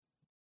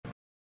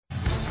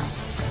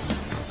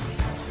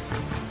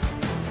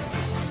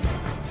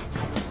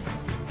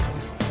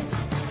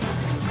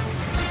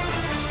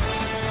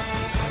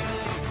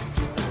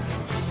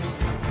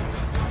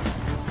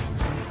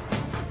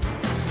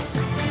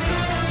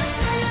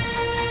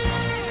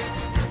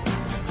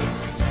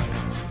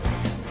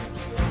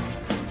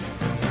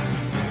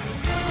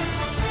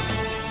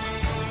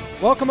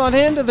Welcome on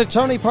in to the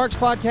Tony Parks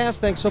Podcast.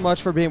 Thanks so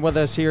much for being with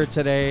us here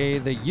today.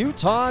 The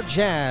Utah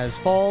Jazz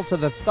fall to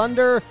the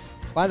Thunder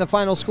by the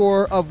final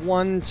score of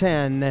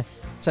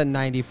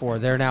 110-94.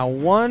 They're now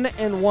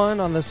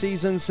 1-1 on the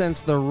season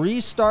since the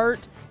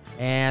restart,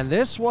 and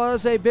this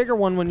was a bigger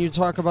one when you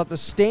talk about the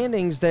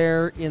standings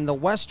there in the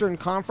Western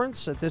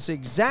Conference. At this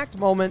exact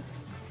moment,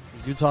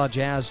 the Utah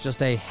Jazz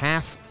just a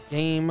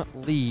half-game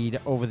lead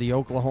over the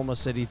Oklahoma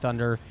City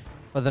Thunder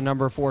for the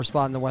number 4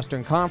 spot in the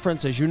Western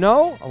Conference. As you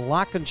know, a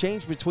lot can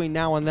change between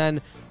now and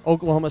then.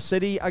 Oklahoma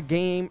City, a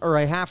game or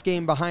a half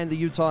game behind the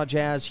Utah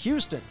Jazz.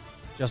 Houston,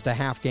 just a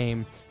half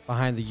game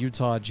behind the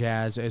Utah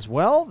Jazz as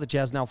well. The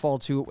Jazz now fall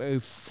to a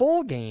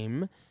full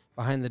game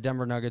behind the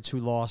Denver Nuggets,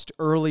 who lost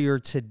earlier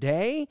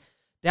today.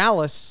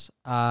 Dallas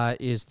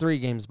is 3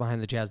 games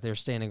behind the Jazz. They're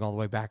standing all the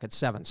way back at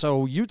 7.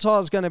 So Utah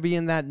is going to be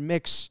in that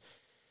mix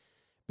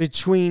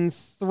between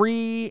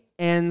 3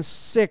 and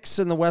 6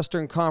 in the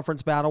Western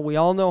Conference battle. We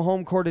all know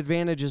home court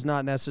advantage is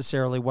not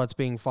necessarily what's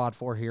being fought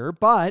for here,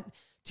 but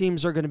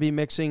teams are going to be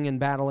mixing and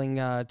battling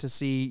to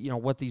see,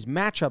 what these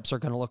matchups are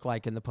going to look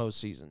like in the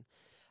postseason.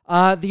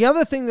 The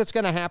other thing that's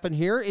going to happen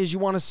here is you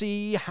want to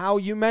see how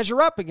you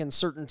measure up against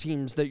certain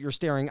teams that you're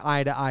staring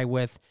eye to eye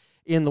with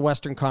in the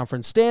Western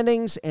Conference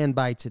standings. And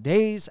by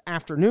today's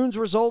afternoon's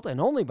result,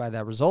 and only by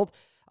that result,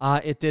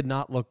 it did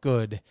not look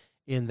good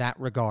in that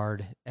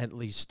regard, at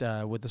least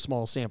with the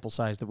small sample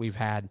size that we've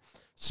had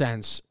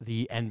since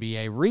the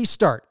NBA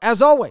restart.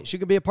 As always, you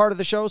can be a part of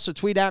the show, so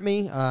tweet at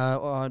me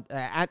at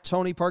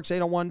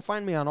TonyParks801.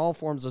 Find me on all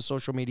forms of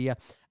social media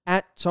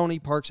at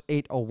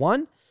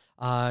TonyParks801.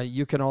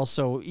 You can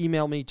also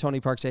email me,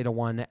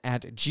 TonyParks801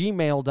 at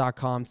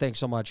gmail.com. Thanks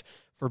so much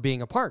for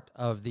being a part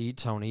of the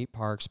Tony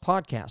Parks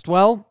Podcast.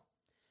 Well,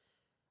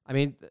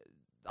 I'm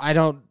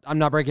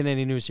not breaking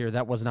any news here.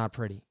 That was not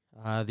pretty.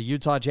 The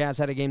Utah Jazz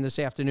had a game this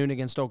afternoon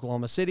against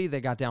Oklahoma City.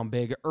 They got down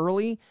big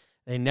early.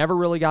 They never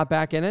really got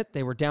back in it.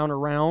 They were down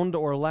around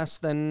or less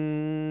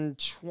than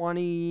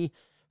 20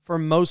 for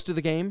most of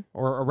the game,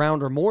 or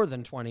around or more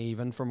than 20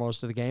 even for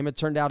most of the game. It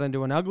turned out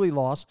into an ugly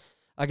loss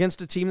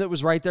against a team that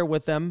was right there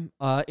with them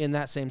in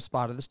that same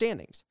spot of the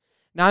standings.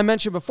 Now, I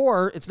mentioned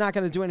before, it's not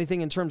going to do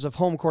anything in terms of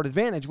home court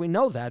advantage. We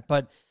know that,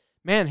 but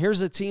man,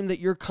 here's a team that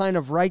you're kind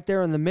of right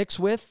there in the mix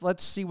with.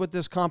 Let's see what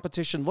this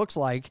competition looks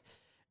like.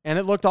 And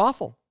it looked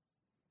awful.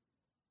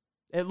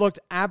 It looked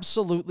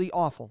absolutely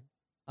awful.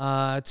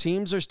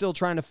 Teams are still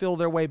trying to fill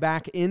their way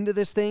back into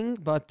this thing,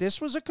 but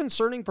this was a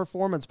concerning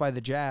performance by the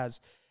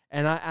Jazz,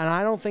 and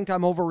I don't think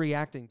I'm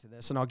overreacting to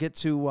this, and I'll get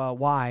to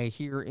why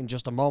here in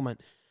just a moment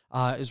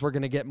as we're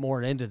going to get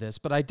more into this.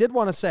 But I did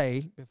want to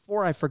say,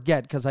 before I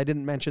forget, because I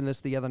didn't mention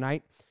this the other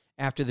night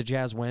after the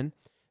Jazz win,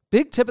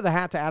 big tip of the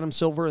hat to Adam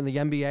Silver and the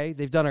NBA.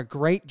 They've done a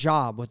great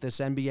job with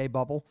this NBA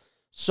bubble.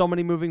 So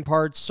many moving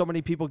parts, so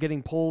many people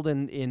getting pulled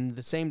in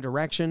the same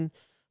direction.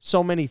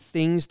 So many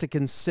things to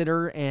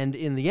consider, and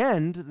in the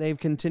end, they've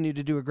continued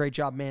to do a great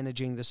job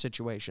managing the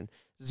situation.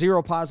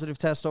 0 positive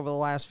tests over the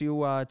last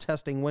few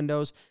testing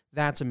windows.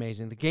 That's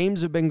amazing. The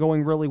games have been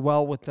going really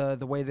well with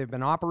the way they've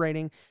been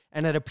operating,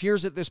 and it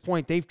appears at this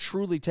point they've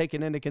truly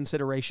taken into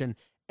consideration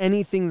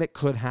anything that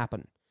could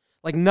happen.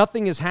 Like,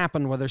 nothing has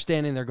happened where they're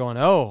standing there going,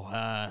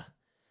 well,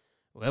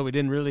 we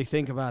didn't really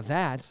think about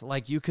that.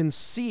 Like, you can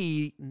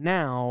see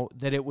now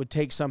that it would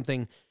take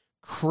something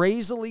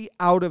crazily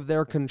out of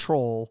their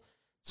control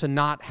to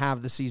not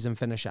have the season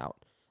finish out.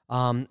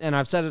 And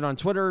I've said it on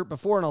Twitter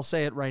before, and I'll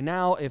say it right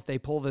now. If they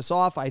pull this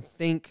off, I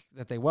think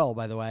that they will,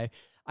 by the way.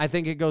 I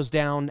think it goes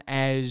down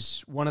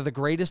as one of the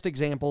greatest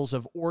examples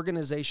of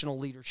organizational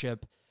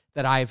leadership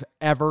that I've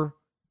ever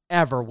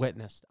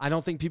witnessed. I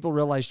don't think people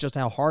realize just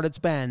how hard it's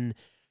been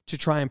to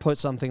try and put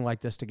something like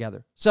this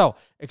together. So,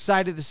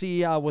 excited to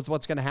see with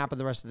what's going to happen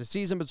the rest of the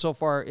season, but so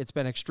far it's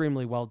been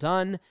extremely well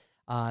done.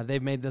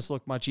 They've made this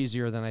look much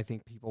easier than I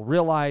think people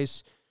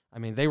realize. I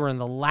mean, they were in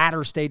the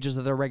latter stages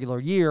of their regular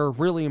year,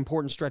 really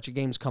important stretch of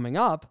games coming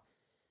up,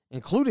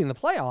 including the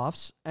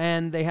playoffs,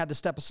 and they had to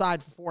step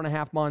aside for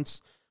 4.5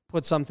 months,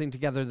 put something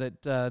together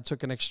that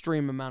took an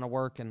extreme amount of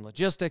work and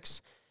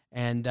logistics,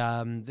 and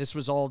this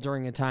was all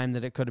during a time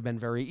that it could have been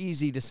very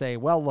easy to say,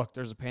 well, look,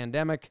 there's a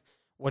pandemic,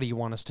 what do you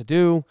want us to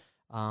do?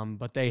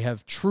 But they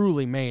have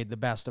truly made the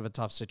best of a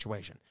tough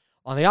situation.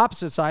 On the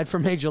opposite side, for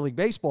Major League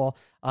Baseball,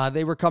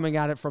 they were coming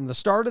at it from the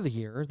start of the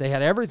year. They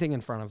had everything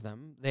in front of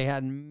them. They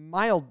had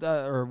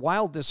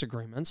wild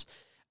disagreements.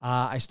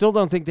 I still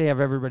don't think they have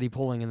everybody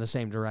pulling in the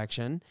same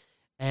direction.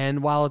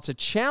 And while it's a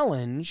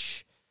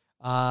challenge,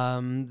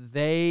 you're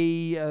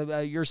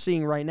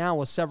seeing right now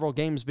with several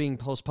games being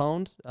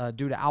postponed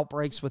due to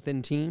outbreaks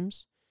within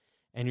teams.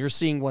 And you're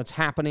seeing what's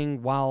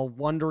happening while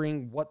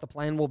wondering what the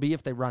plan will be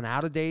if they run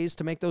out of days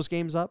to make those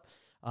games up.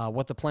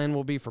 What the plan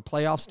will be for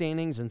playoff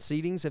standings and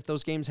seedings if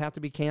those games have to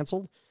be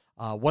canceled.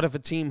 What if a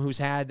team who's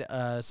had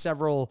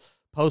several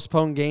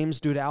postponed games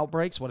due to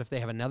outbreaks, what if they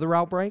have another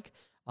outbreak?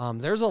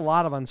 There's a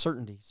lot of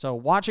uncertainty. So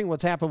watching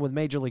what's happened with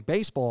Major League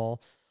Baseball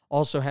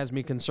also has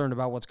me concerned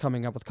about what's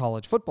coming up with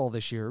college football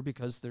this year,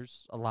 because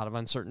there's a lot of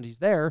uncertainties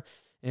there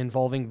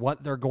involving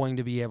what they're going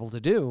to be able to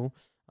do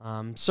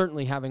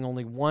Certainly having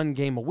only one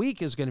game a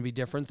week is going to be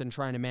different than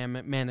trying to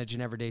manage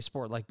an everyday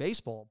sport like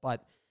baseball,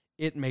 but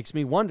it makes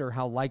me wonder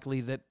how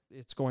likely that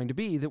it's going to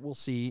be that we'll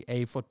see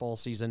a football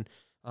season,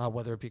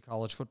 whether it be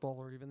college football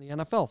or even the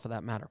NFL for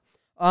that matter.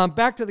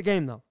 Back to the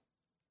game, though.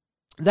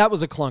 That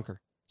was a clunker,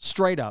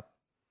 straight up.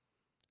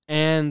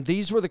 And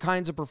these were the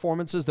kinds of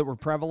performances that were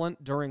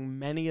prevalent during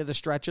many of the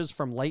stretches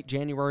from late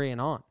January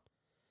and on.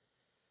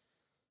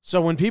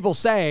 So when people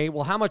say,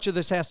 well, how much of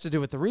this has to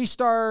do with the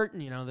restart?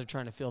 You know, they're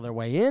trying to feel their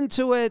way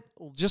into it.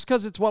 Well, just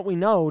because it's what we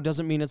know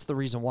doesn't mean it's the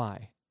reason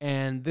why.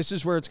 And this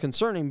is where it's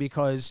concerning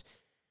because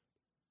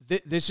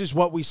this is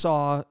what we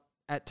saw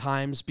at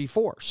times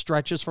before,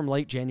 stretches from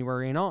late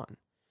January and on,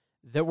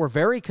 that were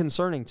very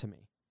concerning to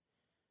me.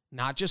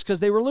 Not just because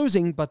they were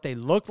losing, but they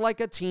looked like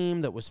a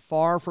team that was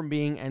far from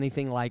being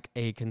anything like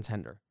a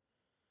contender.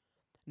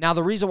 Now,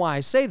 the reason why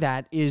I say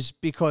that is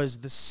because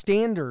the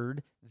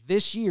standard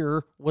this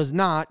year was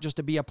not just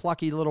to be a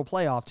plucky little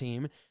playoff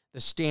team.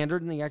 The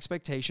standard and the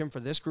expectation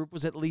for this group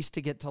was at least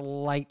to get to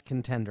light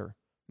contender.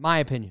 My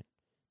opinion.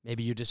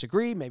 Maybe you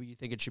disagree. Maybe you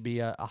think it should be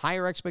a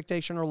higher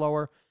expectation or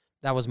lower.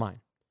 That was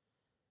mine.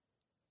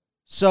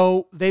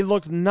 So they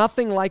looked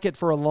nothing like it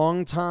for a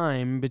long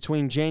time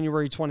between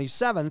January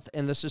 27th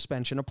and the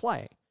suspension of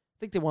play. I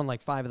think they won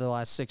like 5 of the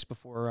last 6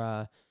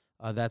 before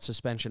that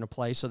suspension of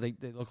play, so they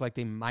look like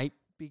they might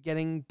be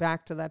getting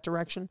back to that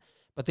direction.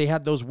 But they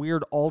had those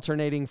weird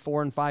alternating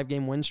 4 and 5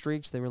 game win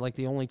streaks. They were like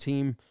the only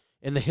team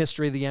in the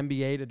history of the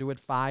NBA to do it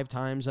 5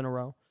 times in a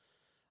row.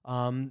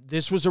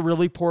 This was a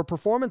really poor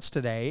performance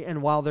today,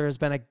 and while there has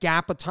been a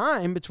gap of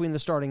time between the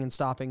starting and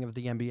stopping of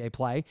the NBA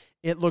play,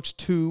 it looks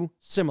too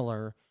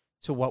similar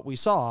to what we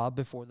saw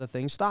before the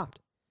thing stopped.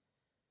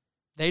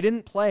 They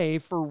didn't play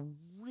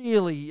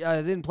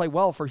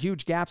well for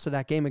huge gaps of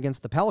that game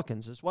against the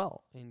Pelicans as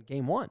well in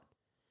game 1.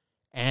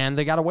 And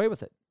they got away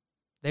with it.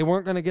 They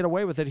weren't going to get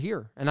away with it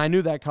here, and I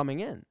knew that coming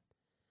in.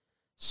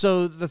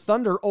 So the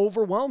Thunder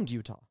overwhelmed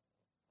Utah.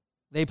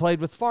 They played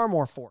with far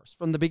more force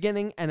from the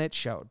beginning, and it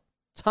showed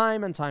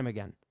time and time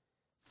again.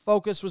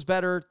 Focus was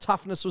better.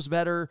 Toughness was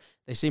better.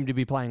 They seemed to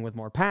be playing with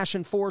more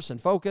passion, force, and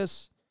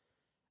focus.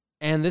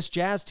 And this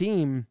Jazz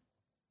team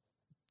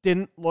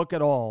didn't look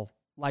at all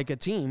like a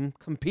team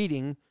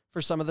competing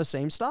for some of the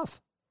same stuff.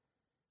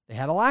 They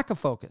had a lack of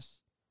focus,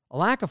 a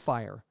lack of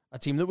fire, a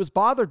team that was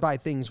bothered by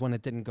things when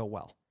it didn't go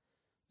well.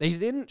 They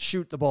didn't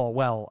shoot the ball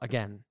well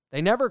again.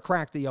 They never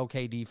cracked the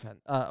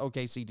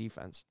OKC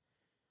defense.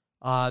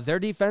 Their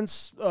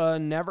defense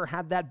never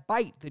had that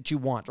bite that you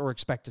want or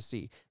expect to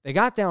see. They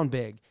got down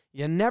big.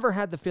 You never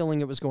had the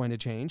feeling it was going to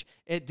change.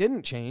 It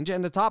didn't change.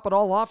 And to top it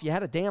all off, you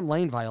had a damn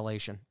lane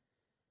violation.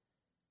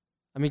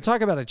 I mean,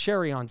 talk about a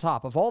cherry on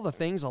top. Of all the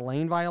things, a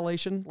lane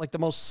violation, like the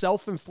most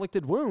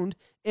self-inflicted wound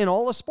in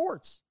all of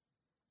sports.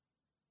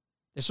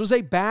 This was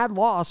a bad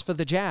loss for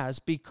the Jazz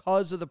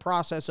because of the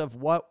process of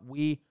what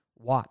we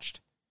watched.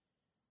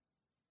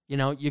 You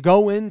know, you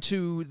go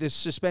into this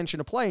suspension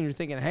of play and you're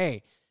thinking,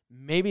 hey,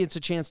 maybe it's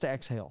a chance to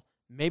exhale.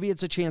 Maybe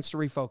it's a chance to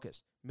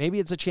refocus. Maybe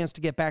it's a chance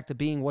to get back to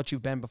being what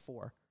you've been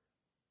before.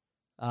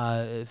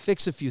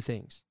 Fix a few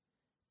things.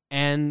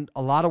 And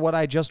a lot of what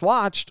I just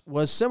watched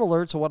was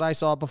similar to what I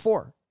saw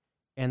before.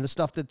 And the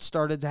stuff that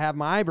started to have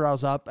my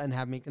eyebrows up and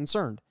have me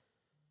concerned.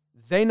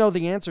 They know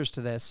the answers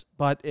to this,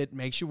 but it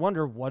makes you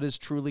wonder what is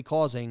truly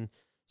causing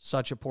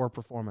such a poor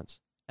performance.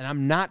 And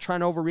I'm not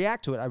trying to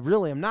overreact to it. I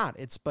really am not.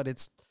 It's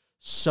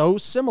so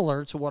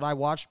similar to what I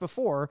watched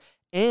before.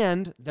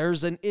 And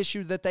there's an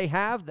issue that they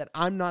have that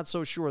I'm not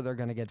so sure they're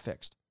going to get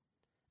fixed.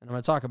 And I'm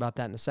going to talk about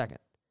that in a second.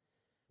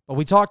 But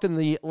we talked in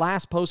the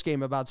last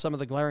postgame about some of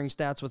the glaring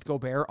stats with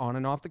Gobert on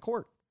and off the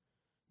court.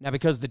 Now,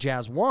 because the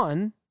Jazz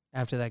won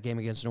after that game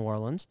against New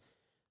Orleans,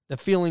 the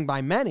feeling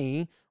by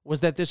many was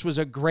that this was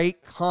a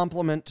great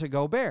compliment to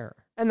Gobert.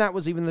 And that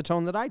was even the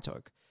tone that I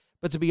took.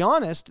 But to be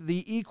honest,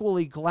 the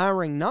equally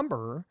glaring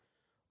number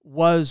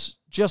was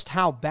just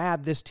how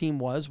bad this team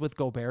was with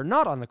Gobert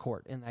not on the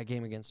court in that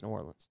game against New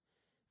Orleans.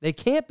 They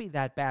can't be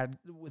that bad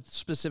with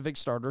specific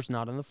starters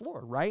not on the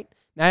floor, right?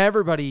 Now,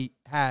 everybody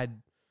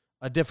had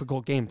a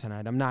difficult game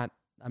tonight. I'm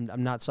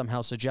not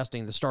somehow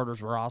suggesting the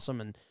starters were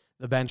awesome and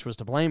the bench was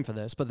to blame for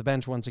this, but the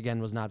bench once again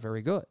was not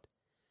very good.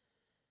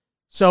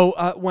 So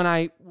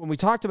when we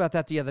talked about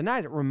that the other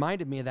night, it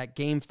reminded me of that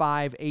Game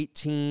 5,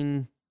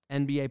 18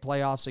 NBA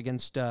playoffs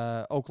against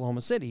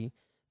Oklahoma City.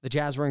 The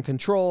Jazz were in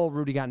control.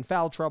 Rudy got in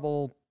foul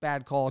trouble.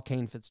 Bad call,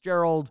 Kane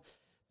Fitzgerald.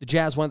 The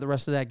Jazz went the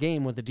rest of that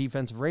game with a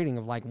defensive rating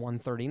of like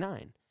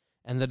 139.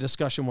 And the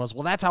discussion was,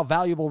 well, that's how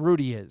valuable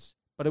Rudy is.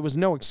 But it was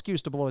no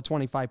excuse to blow a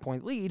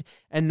 25-point lead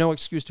and no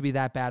excuse to be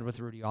that bad with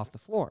Rudy off the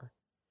floor.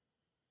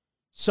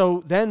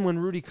 So then when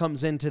Rudy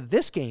comes into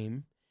this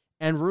game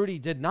and Rudy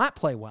did not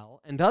play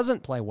well and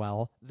doesn't play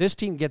well, this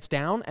team gets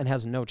down and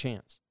has no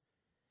chance.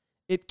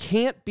 It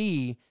can't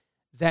be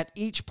that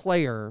each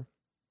player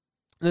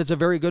that's a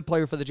very good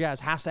player for the Jazz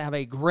has to have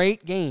a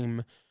great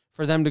game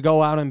for them to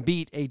go out and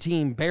beat a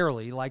team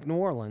barely like New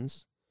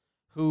Orleans,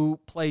 who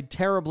played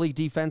terribly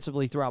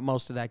defensively throughout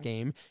most of that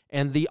game,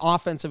 and the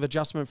offensive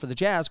adjustment for the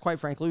Jazz, quite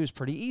frankly, was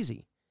pretty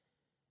easy.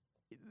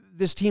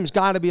 this team's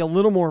got to be a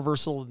little more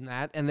versatile than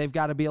that, and they've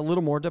got to be a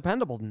little more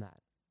dependable than that.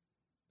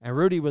 And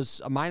Rudy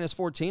was a minus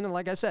 14, and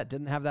like I said,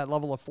 didn't have that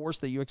level of force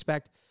that you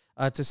expect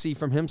to see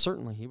from him,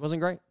 certainly. He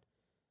wasn't great.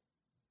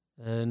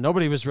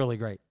 Nobody was really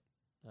great.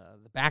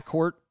 The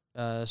backcourt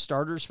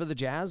starters for the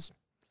Jazz,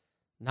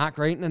 not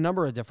great in a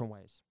number of different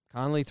ways.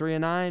 Conley 3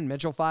 of 9,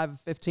 Mitchell 5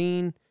 of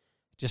 15.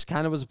 Just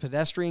kind of was a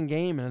pedestrian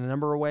game in a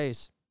number of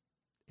ways.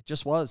 It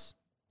just was.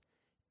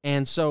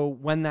 And so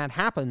when that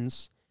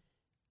happens,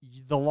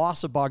 the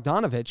loss of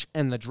Bogdanovich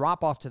and the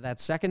drop-off to that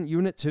second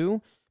unit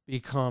too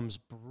becomes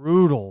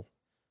brutal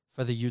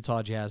for the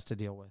Utah Jazz to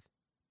deal with.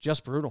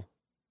 Just brutal.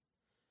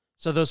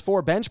 So those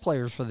 4 bench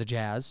players for the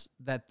Jazz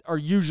that are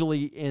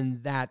usually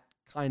in that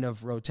kind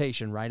of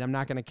rotation, right? I'm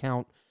not going to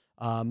count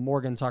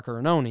Morgan, Tucker,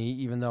 and Oni,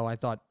 even though I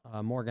thought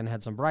Morgan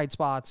had some bright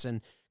spots and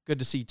good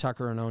to see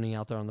Tucker and Oni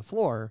out there on the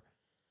floor.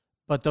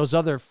 But those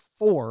other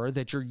 4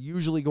 that you're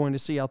usually going to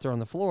see out there on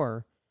the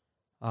floor,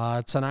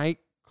 tonight,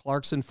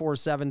 Clarkson 4 of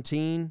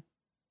 17,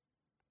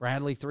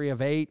 Bradley 3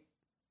 of 8,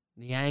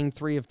 Niang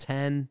 3 of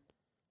 10,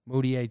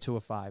 Mudiay 2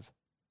 of 5.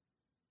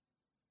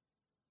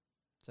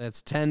 So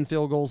it's 10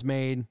 field goals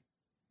made.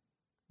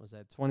 Was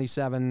that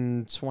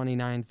 27,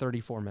 29,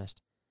 34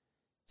 missed?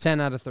 10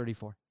 out of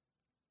 34.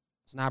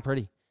 It's not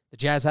pretty. The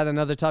Jazz had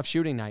another tough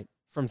shooting night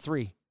from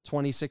 3,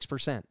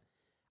 26%.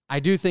 I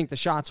do think the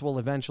shots will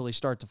eventually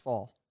start to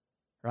fall,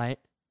 right?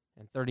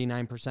 And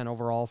 39%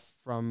 overall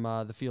from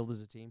the field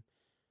as a team.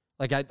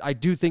 Like, I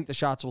do think the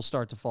shots will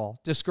start to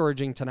fall.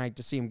 Discouraging tonight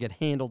to see them get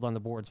handled on the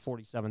boards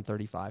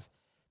 47-35.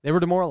 They were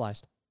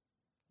demoralized.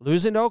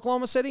 Losing to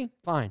Oklahoma City?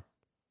 Fine.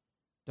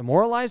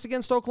 Demoralized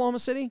against Oklahoma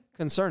City?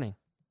 Concerning.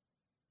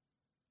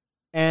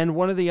 And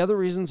one of the other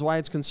reasons why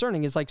it's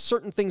concerning is, like,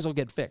 certain things will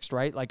get fixed,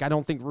 right? Like, I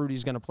don't think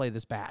Rudy's going to play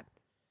this bad.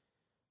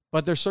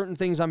 But there's certain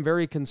things I'm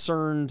very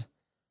concerned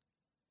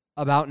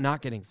about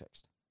not getting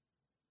fixed.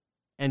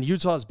 And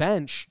Utah's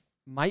bench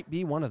might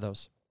be one of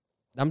those.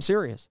 I'm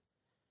serious.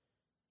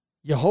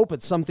 You hope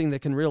it's something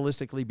that can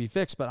realistically be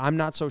fixed, but I'm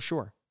not so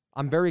sure.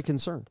 I'm very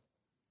concerned.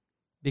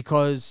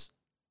 Because,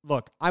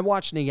 look, I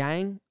watched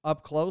Niang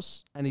up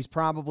close, and he's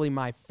probably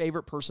my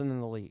favorite person in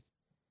the league.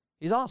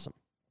 He's awesome.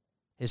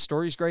 His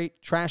story's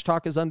great. Trash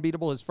talk is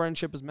unbeatable. His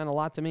friendship has meant a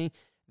lot to me.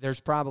 There's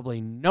probably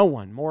no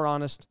one more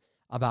honest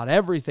about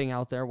everything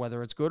out there,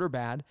 whether it's good or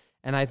bad.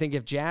 And I think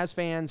if Jazz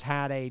fans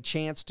had a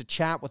chance to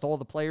chat with all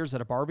the players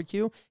at a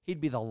barbecue,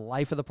 he'd be the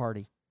life of the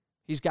party.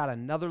 He's got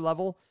another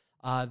level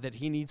that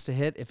he needs to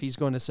hit if he's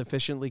going to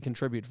sufficiently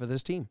contribute for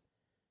this team.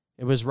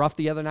 It was rough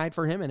the other night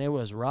for him, and it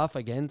was rough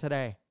again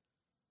today.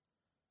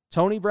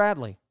 Tony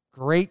Bradley,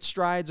 great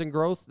strides and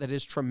growth that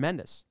is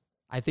tremendous.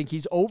 I think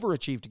he's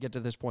overachieved to get to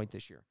this point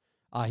this year.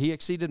 He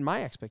exceeded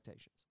my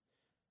expectations.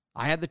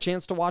 I had the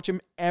chance to watch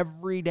him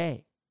every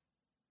day.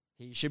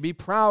 He should be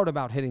proud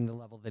about hitting the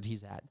level that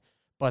he's at.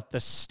 But the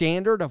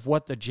standard of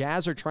what the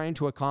Jazz are trying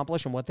to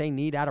accomplish and what they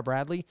need out of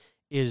Bradley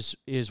is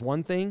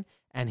one thing,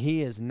 and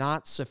he is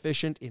not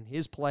sufficient in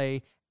his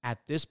play at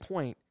this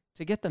point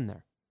to get them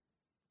there.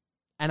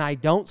 And I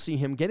don't see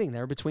him getting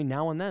there between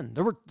now and then.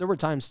 There were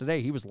times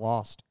today he was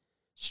lost.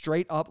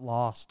 Straight up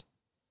lost.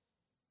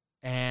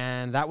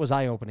 And that was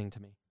eye-opening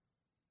to me.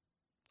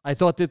 I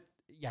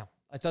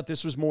thought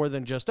this was more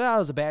than just, it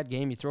was a bad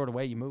game, you throw it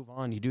away, you move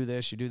on, you do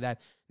this, you do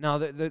that. Now,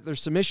 there's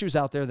some issues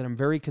out there that I'm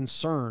very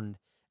concerned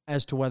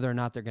as to whether or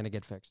not they're going to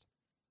get fixed.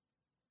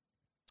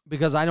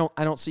 Because I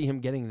don't see him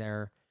getting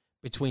there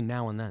between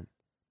now and then.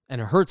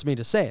 And it hurts me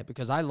to say it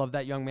because I love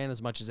that young man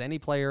as much as any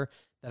player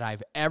that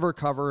I've ever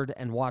covered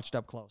and watched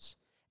up close.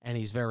 And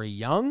he's very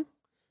young,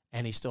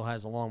 and he still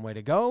has a long way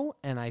to go,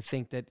 and I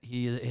think that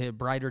his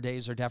brighter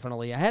days are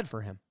definitely ahead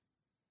for him.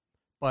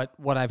 But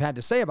what I've had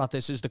to say about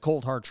this is the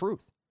cold, hard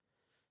truth.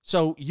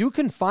 So you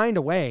can find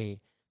a way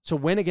to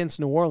win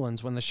against New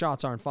Orleans when the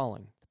shots aren't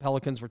falling. The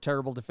Pelicans were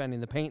terrible defending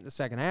the paint in the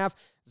second half.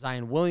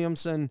 Zion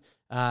Williamson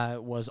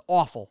was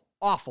awful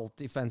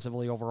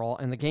defensively overall,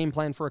 and the game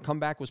plan for a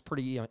comeback was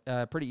pretty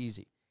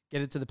easy.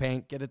 Get it to the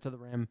paint, get it to the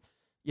rim.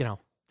 You know,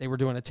 they were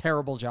doing a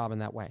terrible job in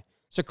that way.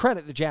 So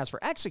credit the Jazz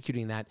for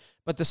executing that,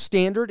 but the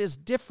standard is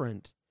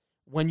different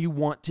when you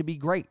want to be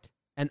great.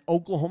 And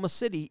Oklahoma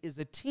City is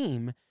a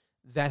team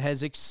that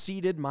has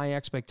exceeded my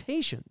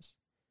expectations.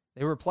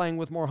 They were playing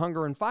with more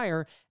hunger and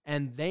fire,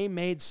 and they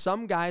made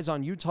some guys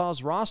on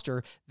Utah's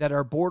roster that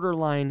are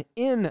borderline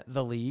in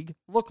the league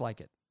look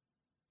like it.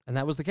 And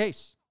that was the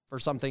case for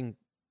something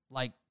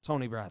like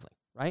Tony Bradley,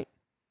 right?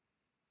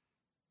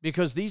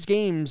 Because these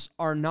games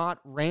are not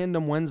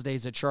random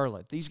Wednesdays at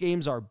Charlotte. These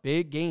games are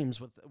big games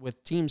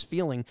with teams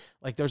feeling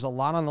like there's a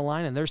lot on the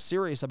line, and they're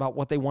serious about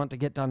what they want to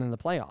get done in the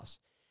playoffs.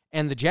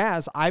 And the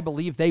Jazz, I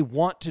believe they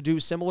want to do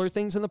similar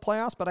things in the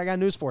playoffs, but I got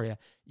news for you.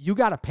 You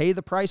got to pay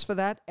the price for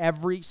that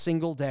every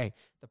single day.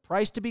 The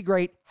price to be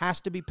great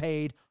has to be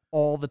paid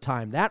all the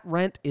time. That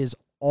rent is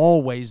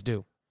always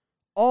due.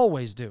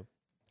 Always due.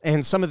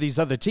 And some of these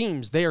other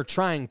teams, they are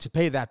trying to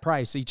pay that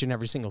price each and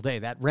every single day.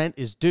 That rent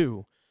is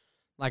due,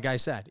 like I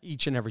said,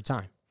 each and every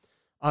time.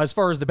 As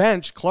far as the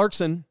bench,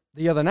 Clarkson,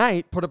 the other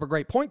night put up a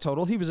great point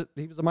total. He was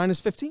a minus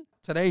 15.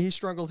 Today he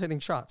struggled hitting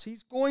shots.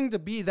 He's going to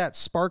be that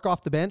spark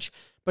off the bench,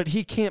 but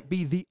he can't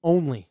be the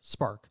only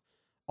spark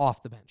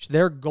off the bench.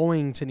 They're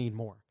going to need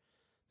more.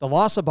 The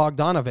loss of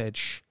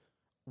Bogdanović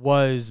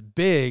was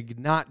big,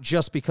 not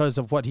just because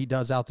of what he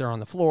does out there on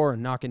the floor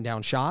and knocking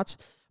down shots,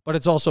 but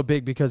it's also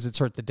big because it's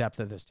hurt the depth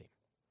of this team.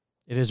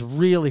 It has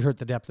really hurt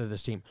the depth of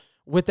this team.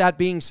 With that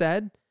being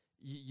said,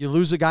 you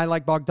lose a guy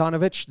like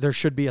Bogdanović, there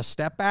should be a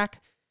step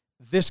back.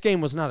 This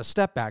game was not a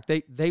step back.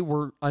 They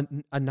were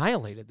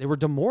annihilated. They were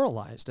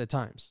demoralized at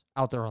times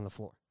out there on the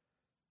floor.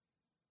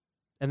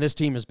 And this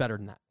team is better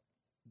than that.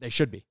 They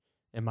should be,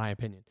 in my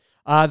opinion.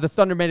 The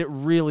Thunder made it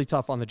really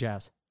tough on the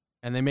Jazz,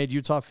 and they made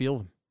Utah feel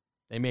them.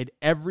 They made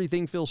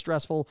everything feel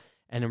stressful,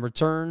 and in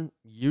return,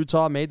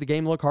 Utah made the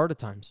game look hard at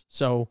times.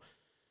 So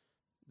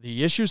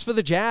the issues for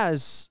the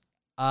Jazz,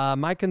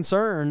 my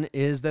concern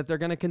is that they're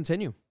going to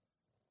continue.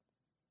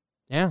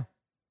 Yeah.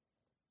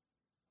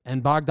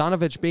 And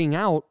Bogdanović being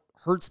out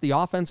hurts the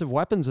offensive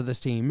weapons of this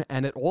team,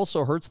 and it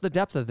also hurts the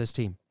depth of this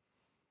team.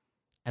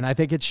 And I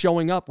think it's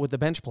showing up with the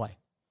bench play.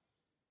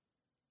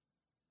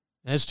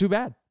 And it's too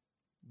bad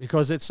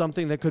because it's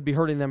something that could be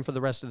hurting them for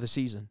the rest of the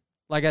season.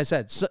 Like I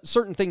said,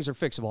 certain things are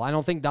fixable. I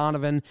don't think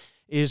Donovan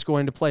is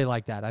going to play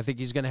like that. I think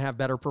he's going to have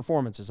better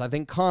performances. I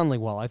think Conley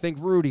will. I think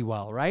Rudy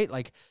will, right?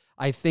 Like,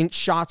 I think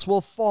shots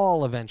will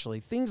fall eventually.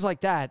 Things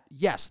like that,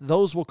 yes,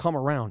 those will come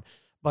around.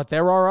 But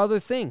there are other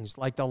things,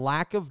 like the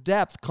lack of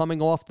depth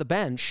coming off the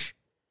bench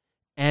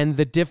and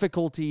the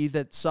difficulty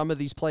that some of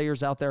these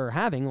players out there are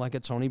having, like a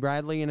Tony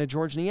Bradley and a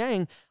George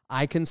Niang.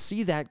 I can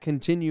see that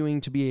continuing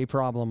to be a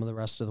problem the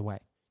rest of the way.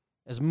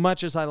 As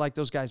much as I like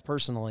those guys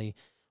personally,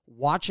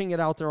 watching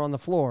it out there on the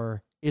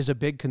floor is a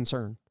big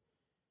concern.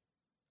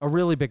 A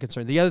really big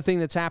concern. The other thing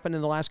that's happened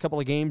in the last couple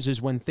of games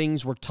is when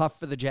things were tough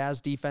for the Jazz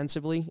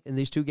defensively in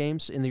these two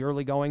games, in the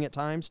early going at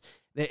times,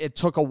 it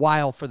took a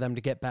while for them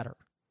to get better.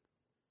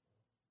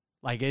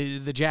 Like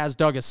the Jazz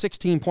dug a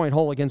 16-point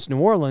hole against New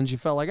Orleans, you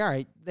felt like, all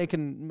right, they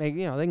can they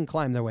can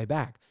climb their way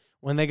back.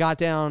 When they got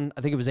down,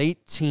 I think it was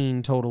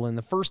 18 total in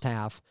the first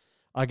half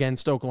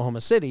against Oklahoma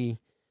City,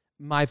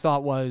 my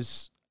thought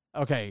was,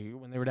 okay,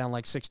 when they were down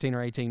like 16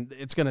 or 18,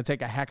 it's going to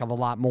take a heck of a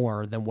lot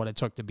more than what it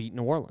took to beat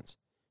New Orleans.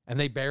 And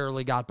they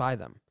barely got by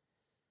them.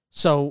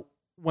 So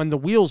when the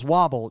wheels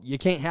wobble, you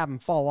can't have them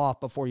fall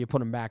off before you put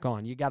them back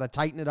on. You got to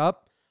tighten it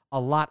up a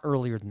lot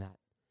earlier than that.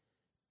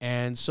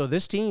 And so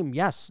this team,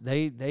 yes,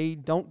 they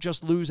don't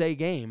just lose a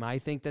game. I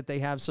think that they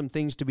have some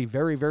things to be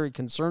very, very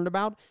concerned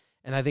about.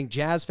 And I think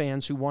Jazz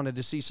fans who wanted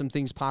to see some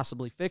things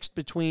possibly fixed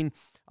between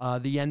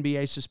the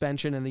NBA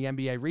suspension and the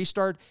NBA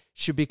restart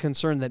should be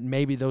concerned that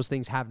maybe those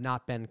things have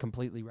not been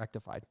completely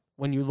rectified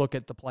when you look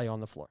at the play on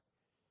the floor.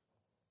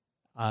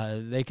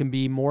 They can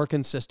be more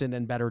consistent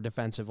and better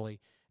defensively,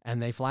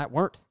 and they flat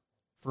weren't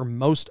for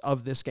most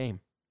of this game.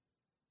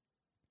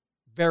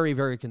 Very,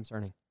 very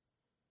concerning.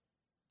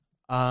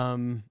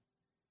 The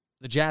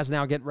Jazz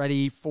now get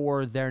ready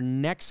for their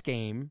next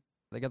game.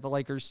 They got the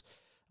Lakers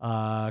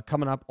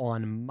coming up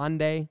on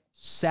Monday,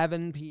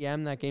 7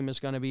 p.m. That game is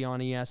going to be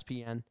on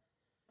ESPN.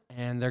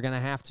 And they're going to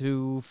have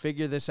to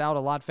figure this out a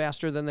lot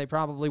faster than they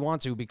probably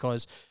want to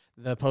because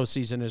the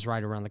postseason is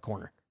right around the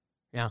corner.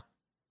 Yeah.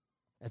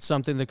 It's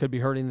something that could be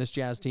hurting this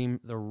Jazz team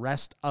the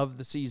rest of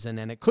the season,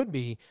 and it could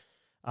be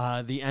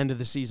the end of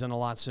the season a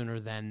lot sooner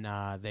than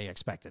they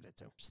expected it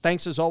to.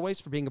 Thanks, as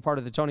always, for being a part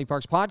of the Tony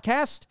Parks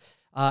podcast.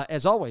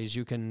 As always,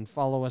 you can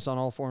follow us on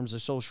all forms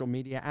of social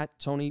media at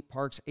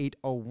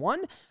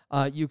TonyParks801.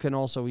 You can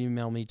also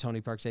email me,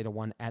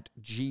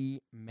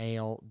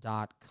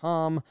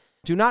 TonyParks801@gmail.com.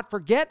 Do not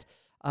forget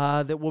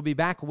that we'll be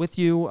back with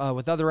you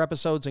with other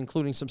episodes,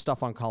 including some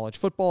stuff on college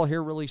football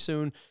here really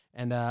soon.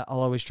 And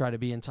I'll always try to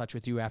be in touch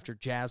with you after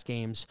Jazz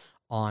games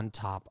on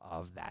top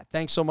of that.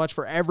 Thanks so much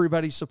for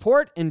everybody's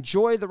support.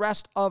 Enjoy the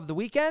rest of the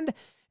weekend.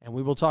 And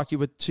we will talk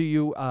to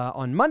you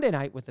on Monday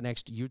night with the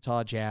next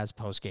Utah Jazz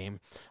postgame.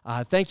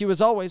 Thank you,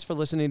 as always, for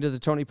listening to the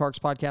Tony Parks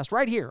podcast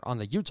right here on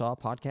the Utah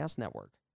Podcast Network.